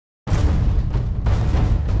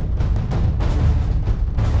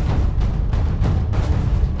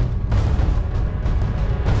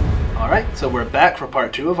So we're back for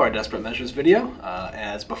part 2 of our Desperate Measures video.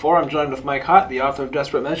 As before, I'm joined with Mike Hott, the author of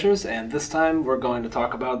Desperate Measures, and this time we're going to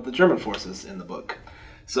talk about the German forces in the book.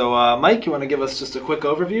 So Mike, you want to give us just a quick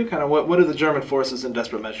overview? Kind of what do the German forces in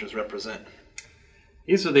Desperate Measures represent?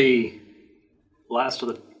 These are the last of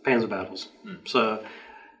the Panzer battles. So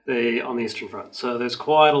they on the Eastern Front. So there's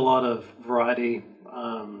quite a lot of variety,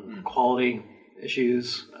 quality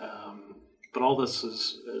issues, but all this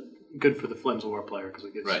is good for the Flames of War player because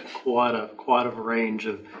it gives quite a range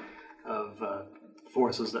of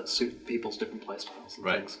forces that suit people's different playstyles and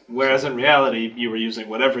things. Whereas in reality, you were using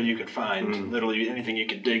whatever you could find, literally anything you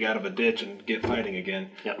could dig out of a ditch and get fighting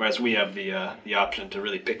again. Yep. Whereas we have the option to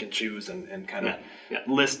really pick and choose and kind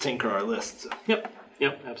of tinker our lists.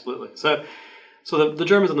 Yep, absolutely. So the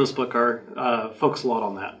Germans in this book are focus a lot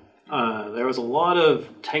on that. There was a lot of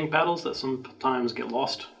tank battles that sometimes get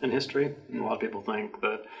lost in history. A lot of people think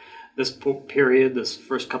that this period, this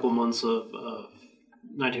first couple of months of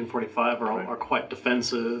 1945 are quite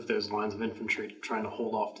defensive. There's lines of infantry trying to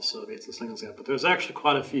hold off the Soviets and things like that. But there's actually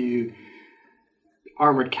quite a few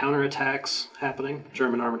armored counterattacks happening.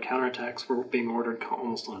 German armored counterattacks were being ordered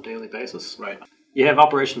almost on a daily basis. Right. You have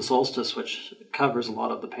Operation Solstice, which covers a lot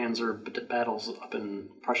of the Panzer battles up in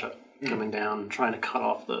Prussia, coming down, trying to cut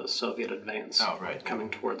off the Soviet advance coming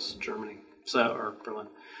towards Germany, or Berlin.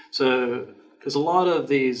 So there's a lot of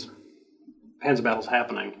these Panzer battles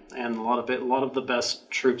happening, and a lot of the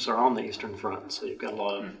best troops are on the Eastern Front. So you've got a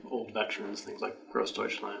lot of old veterans, things like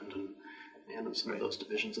Grossdeutschland and some of those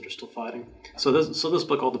divisions that are still fighting. So this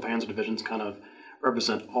book, all the Panzer divisions, kind of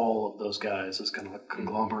represent all of those guys as kind of a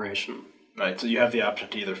conglomeration. Right, so you have the option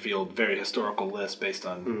to either field very historical lists based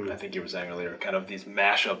on, I think you were saying earlier, kind of these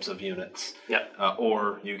mashups of units. Yep.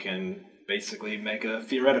 Or you can basically make a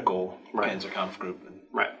theoretical Panzerkampf group.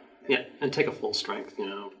 Yeah, and take a full strength,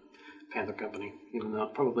 Panther Company, even though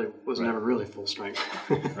it probably was never really full strength.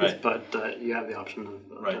 But you have the option of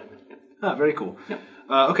doing it. Ah, very cool. Yep.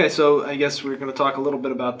 Okay, so I guess we're going to talk a little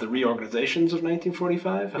bit about the reorganizations of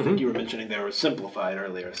 1945. I think you were mentioning they were simplified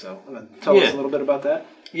earlier, so tell us a little bit about that.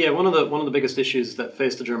 Yeah, one of the biggest issues that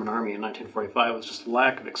faced the German army in 1945 was just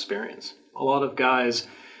lack of experience. A lot of guys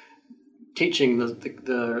teaching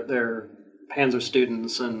their Panzer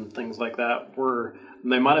students and things like that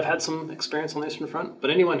they might have had some experience on the Eastern Front, but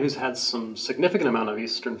anyone who's had some significant amount of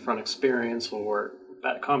Eastern Front experience or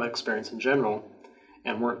combat experience in general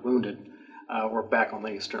and weren't wounded were back on the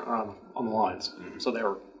on the lines, so they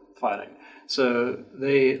were fighting. So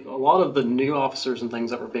a lot of the new officers and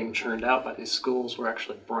things that were being churned out by these schools were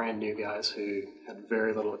actually brand new guys who had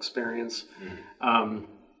very little experience,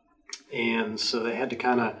 and so they had to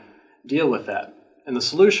kind of deal with that. And the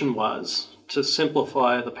solution was to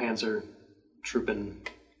simplify the Panzer Truppen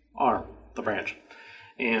arm, the branch.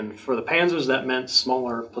 And for the Panzers, that meant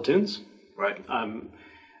smaller platoons. Right.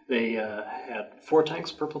 They had 4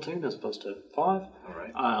 tanks per platoon as opposed to 5. All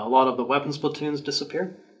right. A lot of the weapons platoons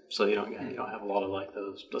disappear, so you don't have a lot of like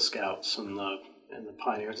the scouts and the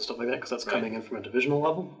pioneers and stuff like that because that's coming in from a divisional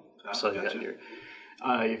level. So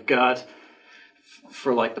you've got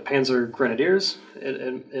for like the Panzer Grenadiers,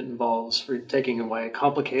 it involves taking away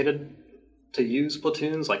complicated to use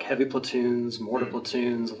platoons like heavy platoons, mortar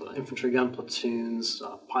platoons, infantry gun platoons,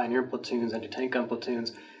 pioneer platoons, anti-tank gun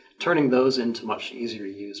platoons, turning those into much easier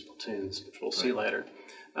to use platoons, which we'll see later.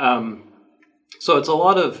 So it's a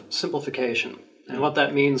lot of simplification. And what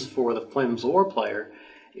that means for the Flames of War player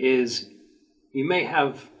is you may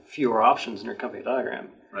have fewer options in your company diagram,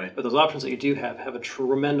 but those options that you do have a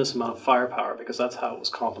tremendous amount of firepower because that's how it was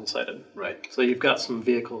compensated. Right. So you've got some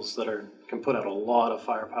vehicles that can put out a lot of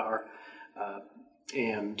firepower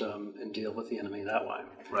and deal with the enemy that way,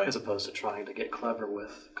 as opposed to trying to get clever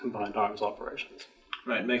with combined arms operations.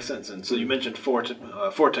 Right, makes sense. And so you mentioned 4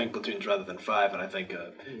 tank platoons rather than 5, and I think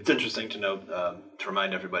it's interesting to note, to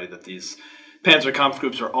remind everybody that these Panzer Kampf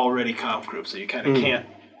groups are already Kampf groups, so you kind of can't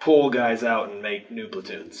pull guys out and make new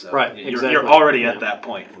platoons. So you're already at that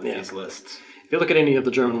point with these lists. If you look at any of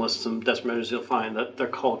the German lists and Desperate Measures, you'll find that they're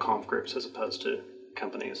called Kampf groups as opposed to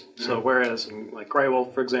companies. So whereas in like Grey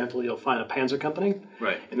Wolf, for example, you'll find a Panzer company.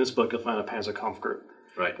 In this book, you'll find a Panzer Kampf group.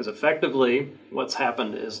 Because effectively, what's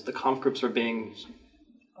happened is the Kampf groups are being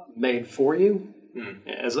made for you.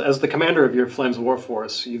 As the commander of your Flames of War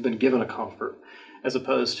force, you've been given a Kampf group, as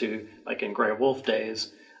opposed to like in Grey Wolf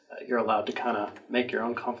days, you're allowed to kind of make your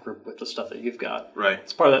own Kampf group with the stuff that you've got.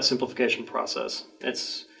 It's part of that simplification process.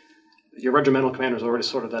 Your regimental commander's already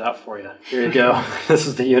sorted that out for you. Here you go. This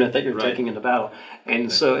is the unit that you're taking into battle.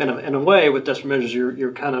 And so in a way, with Desperate Measures,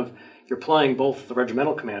 you're playing both the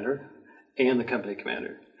regimental commander and the company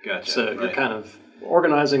commander. Gotcha. So you're kind of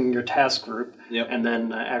organizing your task group and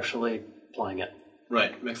then actually playing it.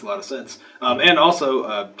 Right, makes a lot of sense. And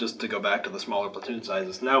also, just to go back to the smaller platoon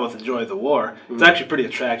sizes, now with Enjoy the War, it's actually pretty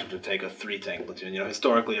attractive to take a 3-tank platoon. You know,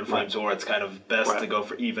 historically in Flames War, it's kind of best to go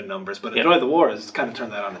for even numbers, but Enjoy the War has kind of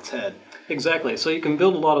turned that on its head. Exactly. So you can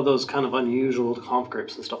build a lot of those kind of unusual conf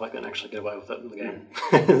groups and stuff like that and actually get away with it in the game.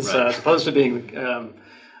 So as opposed to being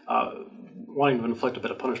wanting to inflict a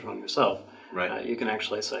bit of punishment on yourself, you can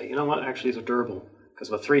actually say, you know what, actually these are durable. Because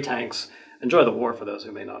with 3 tanks, Enjoy the War, for those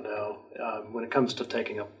who may not know, when it comes to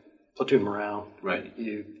taking a platoon morale,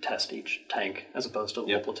 you test each tank as opposed to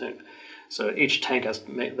the whole platoon. So each tank has to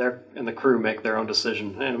make and the crew make their own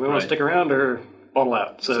decision, and we want to stick around or bottle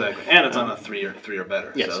out. So, exactly. And it's on a 3 or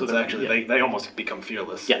better. Yeah, so it's actually, they almost become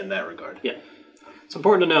fearless in that regard. Yeah. It's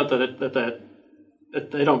important to note that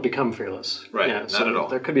they don't become fearless. Right, not at all.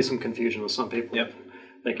 There could be some confusion with some people.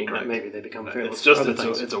 Thinking that maybe they become fearless.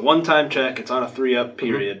 It's a one-time check. It's on a 3-up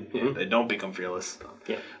period. They don't become fearless.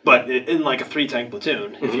 Yeah. But in like a 3-tank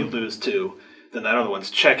platoon, if you lose 2, then that other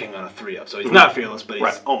one's checking on a 3-up. So he's not fearless, but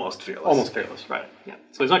he's almost fearless. Almost fearless, right? Yeah.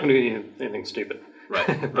 So he's not going to do anything stupid.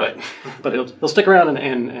 Right. but he'll stick around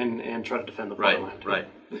and try to defend the fatherland. Right.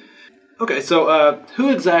 Okay, so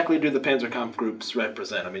who exactly do the Panzerkampf groups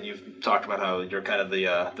represent? I mean, you've talked about how you're kind of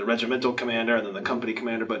the regimental commander and then the company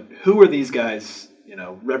commander, but who are these guys?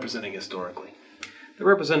 Representing historically. They're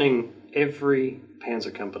representing every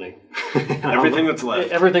Panzer company. Everything that's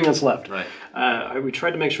left. Everything that's left. Right. We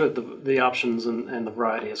tried to make sure that the options and the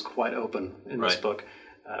variety is quite open in this book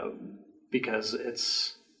because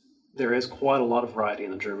there is quite a lot of variety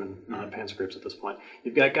in the German Panzer groups at this point.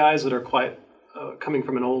 You've got guys that are quite coming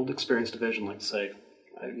from an old experienced division, like say,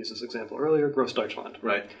 I used this example earlier, Grossdeutschland.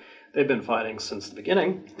 Right. They've been fighting since the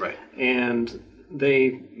beginning. Right. And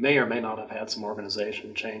they may or may not have had some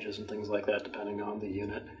organization changes and things like that, depending on the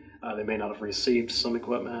unit. They may not have received some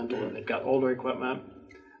equipment, or they've got older equipment.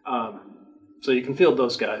 So you can field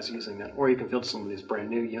those guys using that, or you can field some of these brand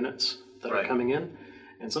new units that are coming in.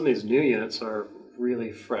 And some of these new units are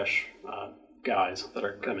really fresh guys that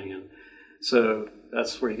are coming in. So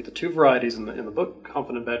that's where you get the 2 varieties in the book: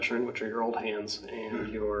 Confident Veteran, which are your old hands,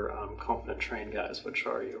 and your Confident Trained guys, which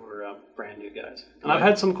are your brand new guys. And I've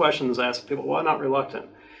had some questions asked people, why not Reluctant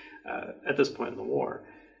at this point in the war?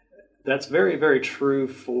 That's very, very true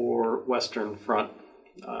for Western Front,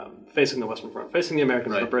 facing the Western Front. Facing the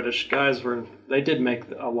Americans and the British, guys they did make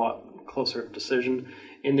a lot closer decision.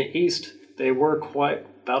 In the East, they were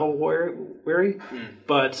quite battle weary,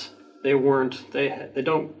 but they weren't, they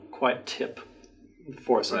don't quite tip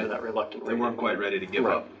force into that reluctant rating. They weren't quite ready to give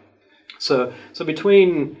up. So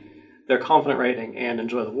between their confident rating and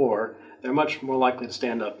Enjoy the War, they're much more likely to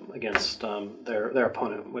stand up against their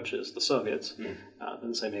opponent, which is the Soviets,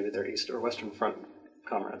 than say maybe their East or Western Front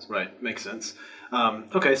comrades. Right, makes sense.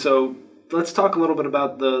 Okay, so let's talk a little bit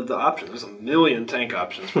about the options. There's a million tank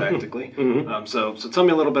options practically. So tell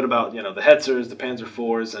me a little bit about the Hetzers, the Panzer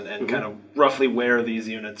IVs, and kind of roughly where these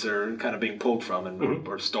units are kind of being pulled from and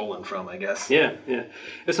or stolen from, I guess. Yeah.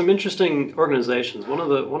 There's some interesting organizations. One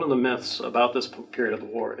of the myths about this period of the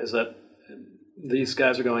war is that these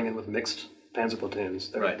guys are going in with mixed Panzer platoons.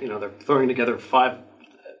 They're throwing together 5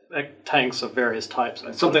 tanks of various types.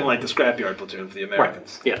 Something like the scrapyard platoon for the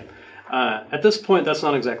Americans. Right. Yeah. At this point, that's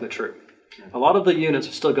not exactly true. A lot of the units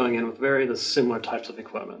are still going in with very similar types of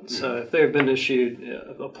equipment. So if they've been issued,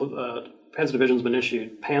 Panzer Division's been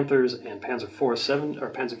issued Panthers and Panzer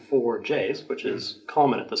IVJs, which is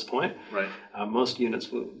common at this point. Right. Most units,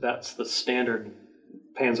 that's the standard.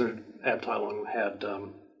 Panzer Abteilung had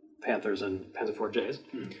Panthers and Panzer IVJs,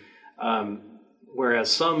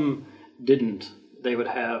 whereas some didn't.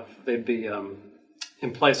 They'd be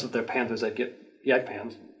in place of their Panthers, they'd get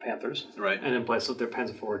Panthers, right, and in place of their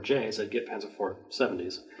Panzer IVJs, they'd get Panzer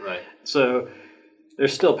IV70s. Right. So they're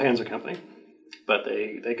still Panzer Company, but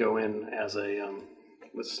they go in as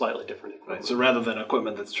with slightly different equipment. Right. So rather than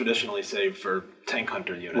equipment that's traditionally saved for tank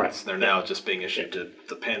hunter units, they're now just being issued to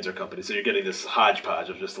the Panzer Company. So you're getting this hodgepodge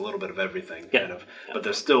of just a little bit of everything, kind of. Yeah. But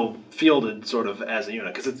they're still fielded sort of as a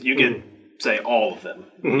unit because you get say all of them.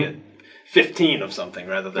 You get 15 of something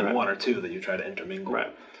rather than 1 or 2 that you try to intermingle.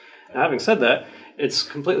 Right. Now, having said that, it's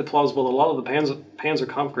completely plausible that a lot of the Panzer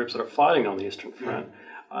Kampf groups that are fighting on the Eastern Front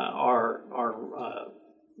are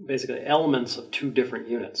basically elements of 2 different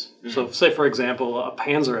units. So, say, for example, a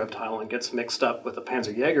Panzer Abteilung gets mixed up with a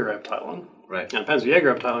Panzerjäger Abteilung. Right. And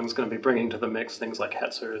Panzerjäger Abteilung is going to be bringing to the mix things like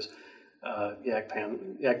Hetzers,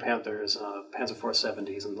 Jagdpanthers, Panzer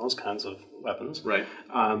IV70s, and those kinds of weapons. Right.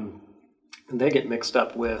 And they get mixed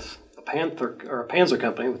up with a Panzer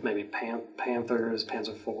Company with maybe Panthers,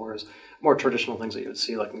 Panzer IVs, more traditional things that you would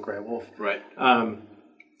see like in Grey Wolf. Right.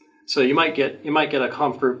 So you might get a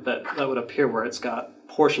comp group that would appear where it's got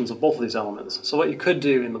portions of both of these elements. So what you could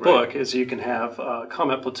do in the book is you can have a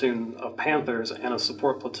combat platoon of Panthers and a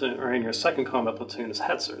support platoon, or in your second combat platoon is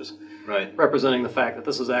Hetzers, representing the fact that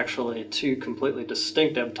this is actually two completely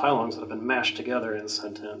distinct Abteilungs that have been mashed together and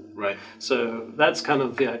sent in. Right. So that's kind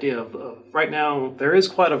of the idea of right now there is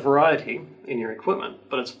quite a variety in your equipment,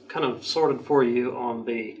 but it's kind of sorted for you on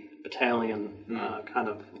the battalion kind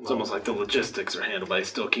of. It's almost like the logistics are handled by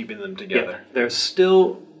still keeping them together. Yeah, they're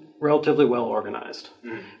still relatively well organized.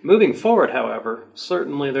 Moving forward, however,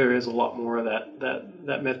 certainly there is a lot more of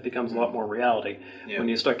that myth becomes a lot more reality. When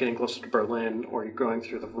you start getting closer to Berlin or you're going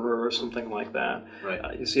through the Ruhr or something like that.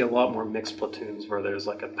 You see a lot more mixed platoons where there's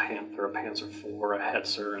like a Panther, a Panzer IV, a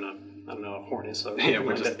Hetzer, and a Hornisse.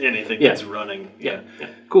 Or just anything that's running.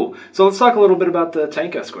 Cool. So let's talk a little bit about the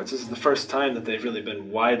tank escorts. This is the first time that they've really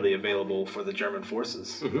been widely available for the German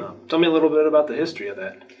forces. Tell me a little bit about the history of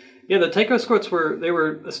that. Yeah, the tank escorts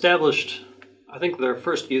were established. I think their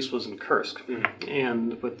first use was in Kursk,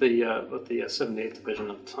 and with the 78th Division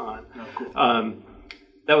at the time.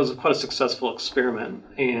 That was quite a successful experiment,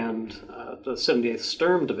 and the 78th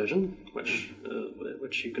Sturm Division, which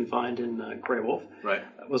you can find in Grey Wolf,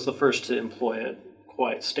 was the first to employ it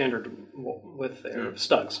quite standard with their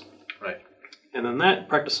Stugs. And then that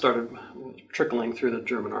practice started trickling through the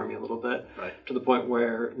German army a little bit, to the point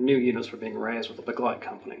where new units were being raised with the Begleiter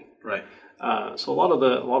Company. So a lot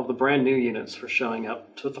of the brand new units were showing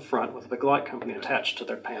up to the front with the Begleiter Company attached to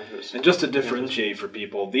their Panthers. And just to differentiate for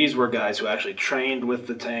people, these were guys who actually trained with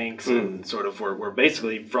the tanks and sort of were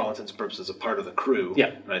basically, for all intents and purposes, a part of the crew.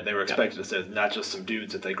 They were expected to say not just some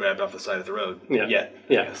dudes that they grabbed off the side of the road. Yeah,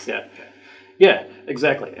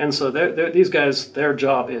 exactly. And so these guys, their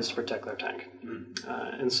job is to protect their tank.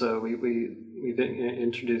 And so we've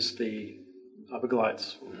introduced the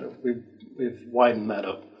Begleits. We've widened that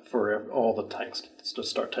up for all the tanks to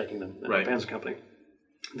start taking them in the Panzer Company.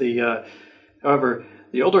 However,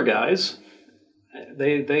 the older guys,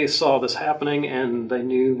 they saw this happening and they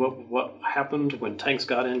knew what happened when tanks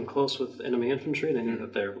got in close with enemy infantry. They knew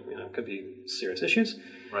that there could be serious issues.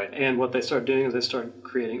 And what they started doing is they started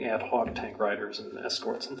creating ad hoc tank riders and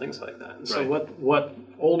escorts and things like that. And so what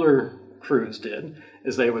older crews did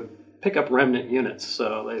is they would pick up remnant units.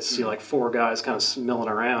 So they see like four guys kind of milling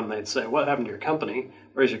around. And they'd say, "What happened to your company?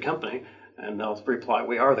 Where's your company?" And they'll reply,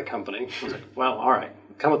 "We are the company." I was like, "Well, all right,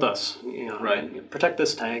 come with us. Protect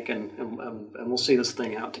this tank, and we'll see this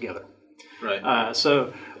thing out together."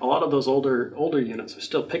 So a lot of those older units are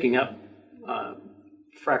still picking up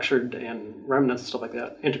fractured and remnants and stuff like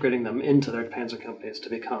that, integrating them into their Panzer companies to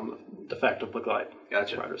become de facto Begleiter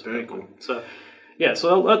riders. Very cool. So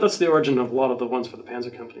that's the origin of a lot of the ones for the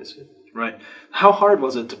Panzer companies. How hard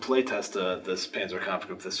was it to playtest this Panzer Kampf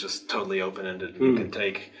group that's just totally open-ended and you can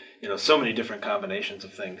take so many different combinations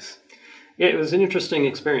of things? Yeah, it was an interesting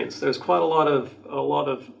experience. There's quite a lot of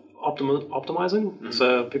optimizing.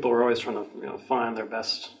 So people were always trying to find their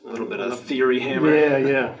best. A little bit of theory hammer.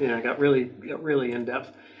 Yeah. Got really in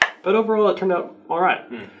depth, but overall it turned out all right.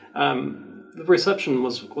 The reception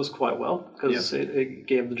was quite well because it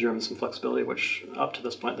gave the Germans some flexibility, which up to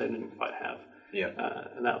this point they didn't quite have.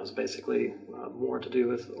 And that was basically more to do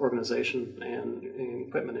with organization and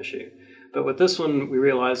equipment issue. But with this one, we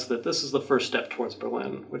realized that this is the first step towards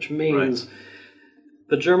Berlin, which means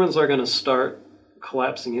the Germans are going to start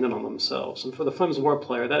collapsing in on themselves. And for the Flem's War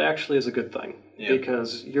player, that actually is a good thing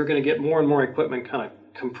because you're going to get more and more equipment kind of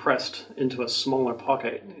compressed into a smaller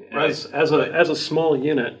pocket. As a small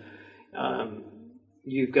unit,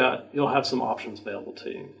 you'll have some options available to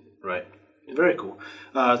you. Very cool.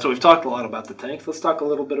 So we've talked a lot about the tanks. Let's talk a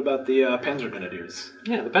little bit about the Panzer Grenadiers.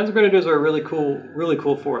 Yeah, the Panzer Grenadiers are a really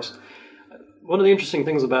cool force. One of the interesting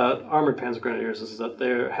things about armored Panzer Grenadiers is that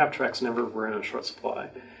their half-tracks never were in a short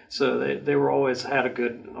supply. So they were always had a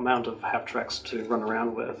good amount of half-tracks to run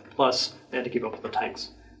around with. Plus, they had to keep up with the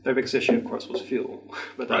tanks. Their biggest issue, of course, was fuel,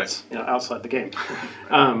 but that's outside the game.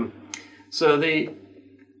 So the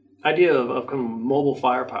idea of kind of mobile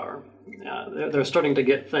firepower, they're starting to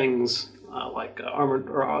get things like armored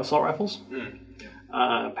or assault rifles,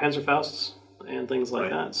 Panzerfausts, and things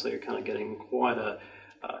like that. So you're kind of getting quite a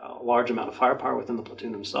large amount of firepower within the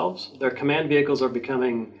platoon themselves. Their command vehicles are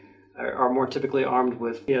more typically armed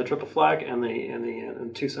with triple flag and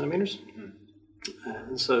the 2 centimeters,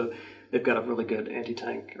 and so they've got a really good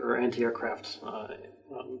anti-tank or anti-aircraft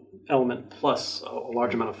element, plus a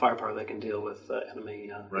large amount of firepower they can deal with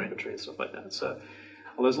enemy infantry and stuff like that. So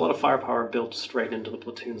there's a lot of firepower built straight into the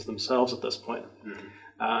platoons themselves at this point.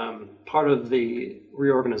 Part of the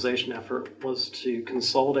reorganization effort was to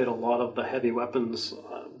consolidate a lot of the heavy weapons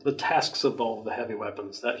the tasks of all the heavy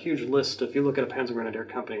weapons. That huge list, if you look at a Panzer Grenadier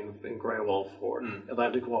company in Greywolf or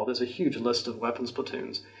Atlantic Wall, there's a huge list of weapons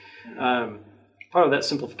platoons. Part of that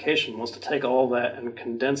simplification was to take all that and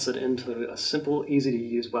condense it into a simple,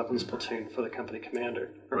 easy-to-use weapons platoon for the company commander,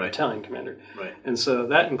 or battalion commander. Right. And so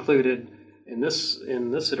that included, in this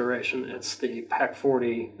iteration, it's the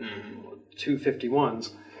PaK-40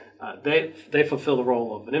 251s. They fulfill the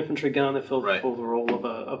role of an infantry gun. They fulfill the role of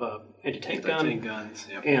a anti-tank gun. Anti-tank guns,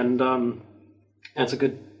 yep. And it's a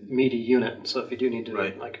good meaty unit. So if you do need to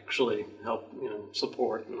like actually help,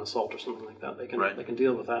 support an assault or something like that, they can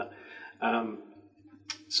deal with that.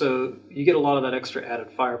 So you get a lot of that extra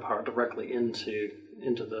added firepower directly into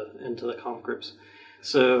the conf groups.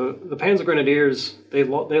 So the Panzer Grenadiers, they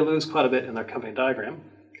lose quite a bit in their company diagram,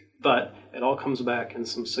 but it all comes back in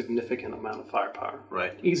some significant amount of firepower.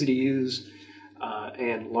 Right. Easy to use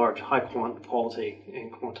and large, high quality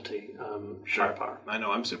and quantity firepower. I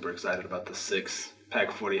know I'm super excited about the 6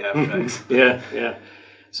 PaK-40 half-tracks. Yeah.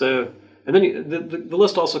 So, and then the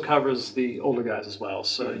list also covers the older guys as well.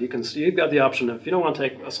 So you've got the option of, if you don't want to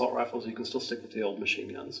take assault rifles, you can still stick with the old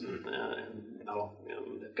machine guns, and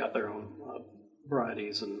they've got their own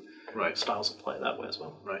varieties and styles of play that way as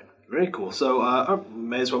well. Right. Very cool. So I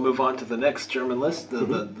may as well move on to the next German list.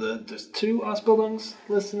 There's 2 Ausbildungs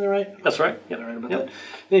lists in there, right? That's right. Yep. Right about that.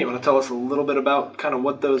 Yeah, you want to tell us a little bit about kind of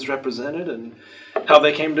what those represented and how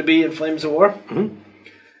they came to be in Flames of War?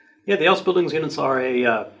 Yeah, the Ausbildungs units are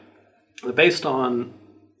they're based on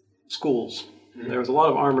schools. There was a lot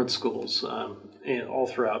of armored schools all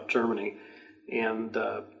throughout Germany, and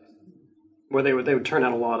where they would turn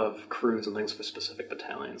out a lot of crews and things for specific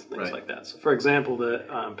battalions and things like that. So, for example, the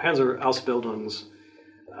Panzer Ausbildungs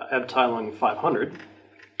Abteilung 500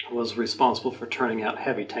 was responsible for turning out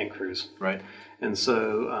heavy tank crews. Right. And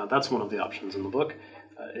so that's one of the options in the book,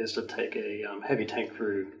 is to take a heavy tank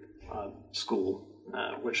crew school,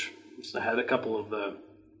 which had a couple of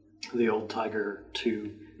the old Tiger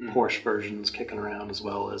II Porsche versions kicking around, as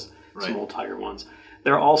well as some old Tiger ones.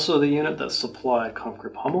 They're also the unit that supplied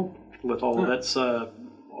Kampfgruppe Hummel with all of its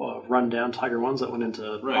run-down Tiger ones that went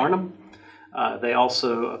into Arnhem. They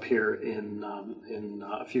also appear in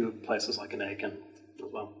a few places like in Aachen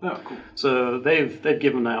as well. Oh, cool. So they've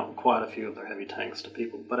given out quite a few of their heavy tanks to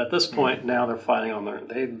people. But at this point now they're fighting on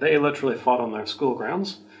they literally fought on their school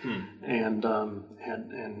grounds and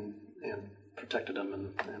protected them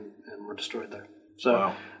and were destroyed there.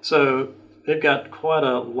 So they've got quite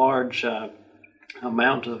a large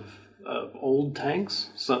amount of old tanks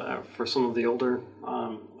for some of the older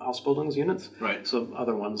Ausbildungs units. Right. So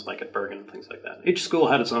other ones like at Bergen and things like that. Each school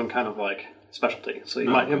had its own kind of like specialty. So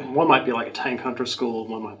one might be like a tank hunter school,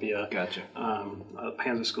 one might be a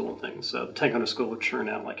Panzer school and things. So the tank hunter school would churn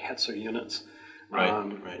out like Hetzer units.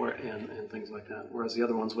 And things like that. Whereas the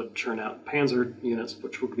other ones would churn out Panzer units,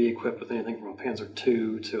 which would be equipped with anything from a Panzer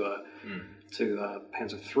II to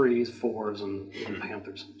Panzer IIIs, IVs, and even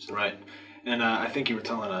Panthers. So. Right. And I think you were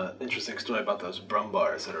telling an interesting story about those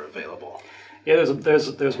Brumbars that are available. Yeah,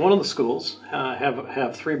 there's one of the schools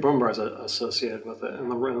have 3 Brumbars associated with it,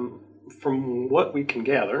 and from what we can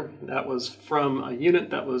gather, that was from a unit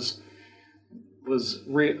that was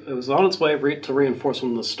on its way to reinforce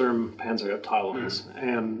one of the Sturm Panzer Abteilungs,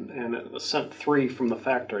 and it was sent 3 from the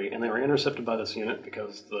factory, and they were intercepted by this unit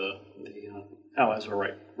because the Allies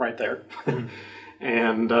were right there,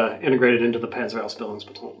 and integrated into the Panzer Ausbildungs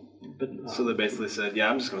platoon. So they basically said, "Yeah,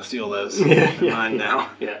 I'm just going to steal those. Mine now."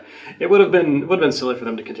 Yeah, it would have been silly for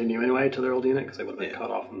them to continue anyway to their old unit because they would have been cut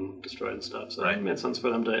off and destroyed and stuff. So it made sense for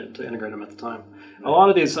them to integrate them at the time. A lot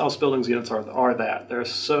of these Ausbildungs units are that they're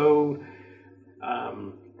so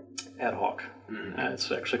ad hoc.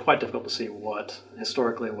 It's actually quite difficult to see what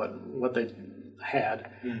they had,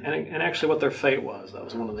 and actually what their fate was. That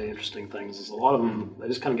was one of the interesting things. Is a lot of them they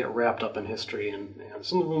just kind of get wrapped up in history, and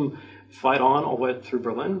some of them fight on all the way through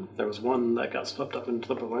Berlin. There was one that got swept up into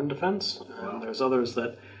the Berlin defense, and there's others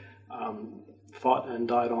that fought and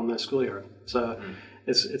died on their schoolyard. So.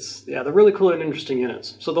 They're really cool and interesting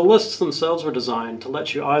units. So the lists themselves were designed to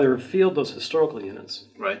let you either field those historical units.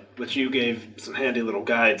 Right, which you gave some handy little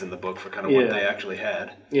guides in the book for kind of what they actually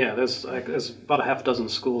had. Yeah, there's about a half dozen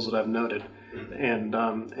schools that I've noted, and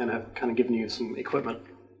I've kind of given you some equipment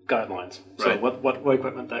guidelines. So what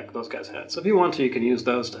equipment that those guys had. So if you want to, you can use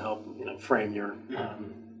those to help frame your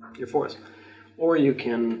force, or you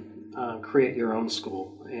can create your own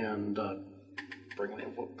school and bring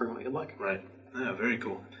what you like. Right. Yeah, very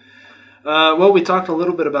cool. Well, we talked a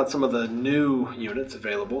little bit about some of the new units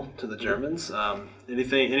available to the Germans.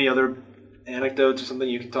 Any other anecdotes or something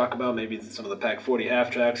you can talk about? Maybe some of the PaK-40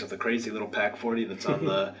 half-tracks or the crazy little PaK-40 that's on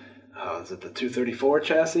the is it the 234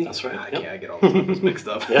 chassis? That's right. I get all those numbers mixed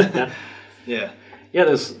up. Yeah.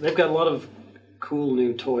 They've got a lot of cool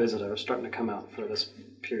new toys that are starting to come out for this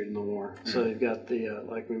period in the war. So you've got the,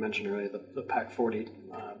 like we mentioned earlier, the Pak 40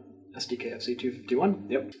 SDKFZ 251.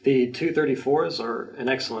 Yep. The 234s are an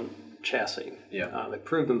excellent chassis. Yeah. They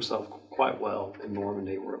proved themselves quite well in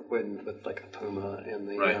Normandy with like the Puma and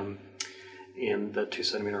the in the 2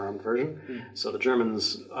 centimeter armed version. So the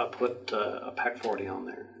Germans put a Pak 40 on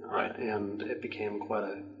there, and it became quite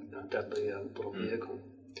a deadly little vehicle.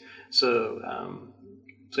 So,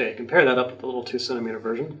 you compare that up with the little 2 centimeter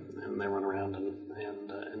version, and they run around and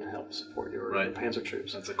help support your panzer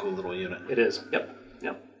troops. That's a cool little unit. It is. Yep.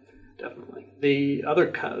 Definitely.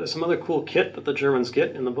 Some other cool kit that the Germans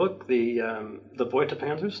get in the book, the Beuta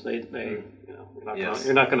Panzers.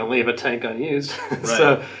 You're not going to leave a tank unused.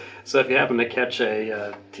 So if you happen to catch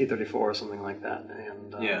a T-34 or something like that,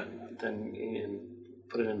 and then you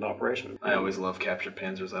put it into operation. I always love captured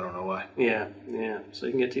Panzers. I don't know why. Yeah. So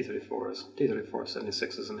you can get T-34s, T-34s,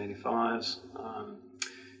 76s, and 85s.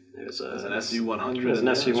 There's an SU-100. There's an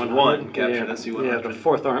SU-100. Captured SU-100. Yeah, the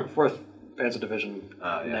 4th Panzer Division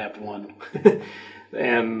nabbed one.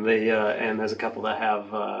 and there's a couple that have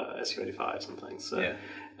SU-85s and things. So,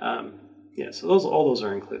 so all those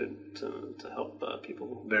are included to help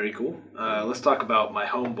people. Very cool. Let's talk about my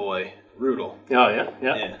homeboy, Rudel. Oh,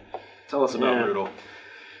 yeah. Tell us about Rudel.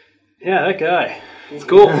 Yeah, that guy. He's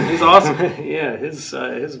cool. He's awesome.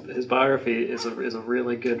 His biography is a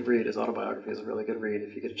really good read. His autobiography is a really good read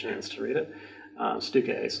if you get a chance to read it.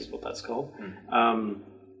 Stuka Ace is what that's called.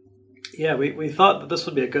 We thought that this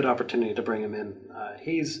would be a good opportunity to bring him in.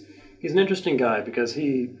 He's an interesting guy because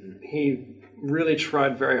he really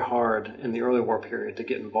tried very hard in the early war period to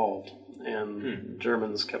get involved, and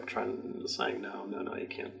Germans kept saying no, you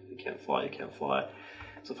can't fly.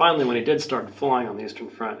 So finally, when he did start flying on the Eastern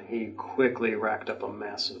Front, he quickly racked up a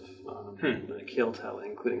massive kill tally,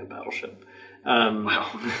 including a battleship.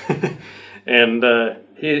 Wow! And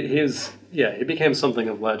he became something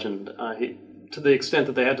of legend. To the extent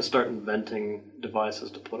that they had to start inventing devices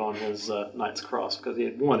to put on his Knight's Cross because he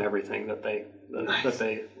had won everything that they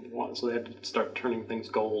won. So they had to start turning things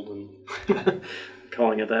gold and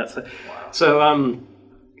calling it that. So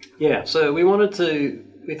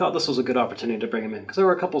we thought this was a good opportunity to bring him in because there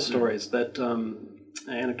were a couple stories that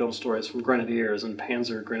anecdotal stories from grenadiers and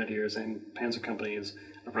Panzer grenadiers and Panzer companies,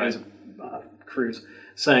 Panzer crews,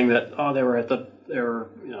 saying that they were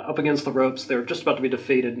up against the ropes, they were just about to be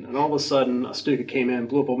defeated, and all of a sudden a Stuka came in,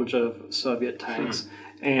 blew up a bunch of Soviet tanks,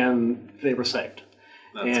 and they were saved.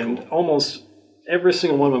 That's cool. Almost every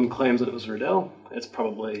single one of them claims that it was Rudel. It's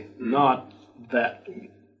probably not that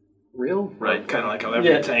real. Right, kind of like how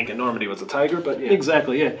every tank in Normandy was a Tiger, but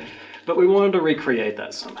Exactly, yeah. But we wanted to recreate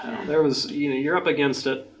that somehow. There was, you're up against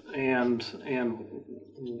it, and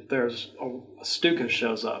there's a Stuka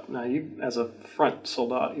shows up. Now, you, as a front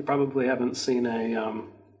soldier, you probably haven't seen a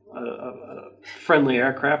friendly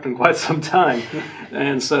aircraft in quite some time,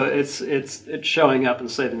 and so it's showing up and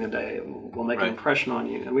saving the day. It will make an impression on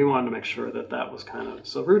you, and we wanted to make sure that was kind of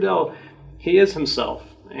so. Rudel, he is himself,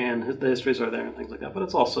 and the histories are there and things like that. But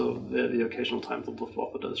it's also the occasional time the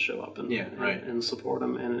Luftwaffe does show up and support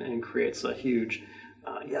him, and creates a huge.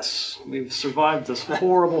 Yes, we've survived this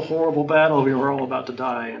horrible battle. We were all about to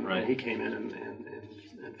die, and he came in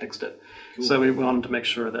and fixed it. Cool. So we wanted to make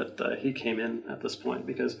sure that he came in at this point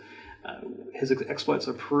because his exploits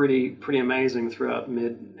are pretty amazing throughout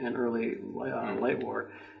mid and early late war.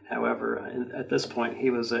 However, at this point, he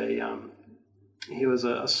was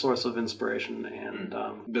a source of inspiration and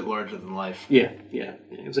a bit larger than life. Yeah.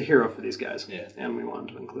 He was a hero for these guys, and we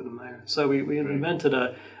wanted to include him there. So we invented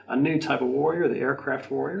a new type of warrior, the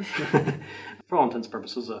aircraft warrior. For all intents and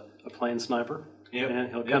purposes, a plane sniper. And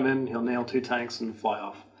he'll come in, he'll nail 2 tanks and fly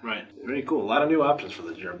off. Right. Very cool. A lot of new options for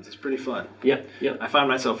the Germans. It's pretty fun. Yep. I find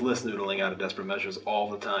myself list noodling out of Desperate Measures all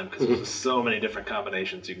the time because there's so many different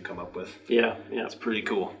combinations you can come up with. Yeah. It's pretty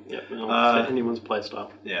cool. It'll fit anyone's play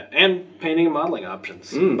style. Yeah, and painting and modeling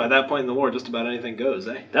options. By that point in the war, just about anything goes,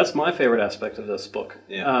 eh? That's my favorite aspect of this book.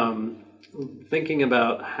 Yeah. Thinking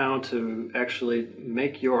about how to actually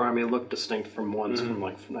make your army look distinct from ones from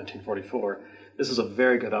 1944. This is a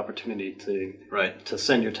very good opportunity to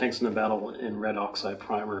send your tanks into battle in red oxide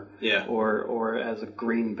primer, or as a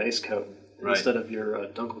green base coat instead of your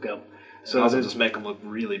Dunkelgelb. So also just make them look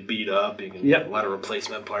really beat up. You can get a lot of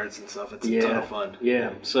replacement parts and stuff. It's a ton of fun.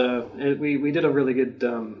 Yeah. So we did a really good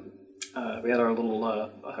we had our little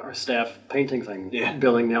our staff painting thing, Yeah,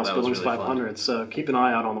 building the that was Ausbildungs really 500. So keep an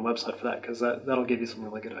eye out on the website for that, because that'll give you some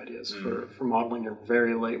really good ideas for modeling your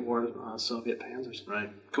very late war Soviet panzers. Right.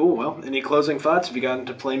 Cool. Well, any closing thoughts? Have you gotten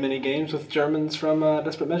to play many games with Germans from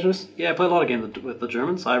Desperate Measures? Yeah, I played a lot of games with the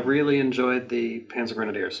Germans. I really enjoyed the Panzer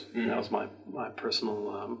Grenadiers. That was my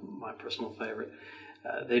personal favorite.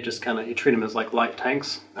 They just kind of, you treat them as like light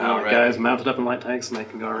tanks. Right. Guys mounted up in light tanks, and they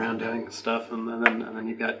can go around doing stuff. And then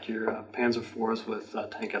you've got your Panzer IVs with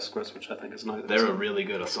tank escorts, which I think is nice. They're a really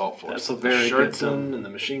good assault force. That's a very the good Scherzen and the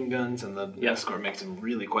machine guns and the escort makes them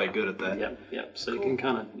really quite good at that. Yep. So you can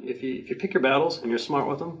kind of, if you pick your battles and you're smart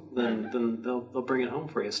with them, then they'll bring it home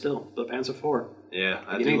for you. Still, the Panzer IV. Yeah,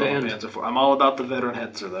 I do love Panzer IV. I'm all about the veteran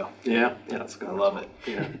Hetzer, though. Yeah, that's good. I love it.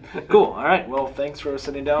 Yeah. Cool. All right. Well, thanks for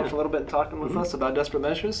sitting down for a little bit and talking with us about Desperate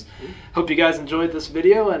Measures. Hope you guys enjoyed this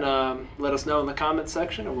video, and let us know in the comments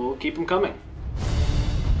section, and we'll keep them coming.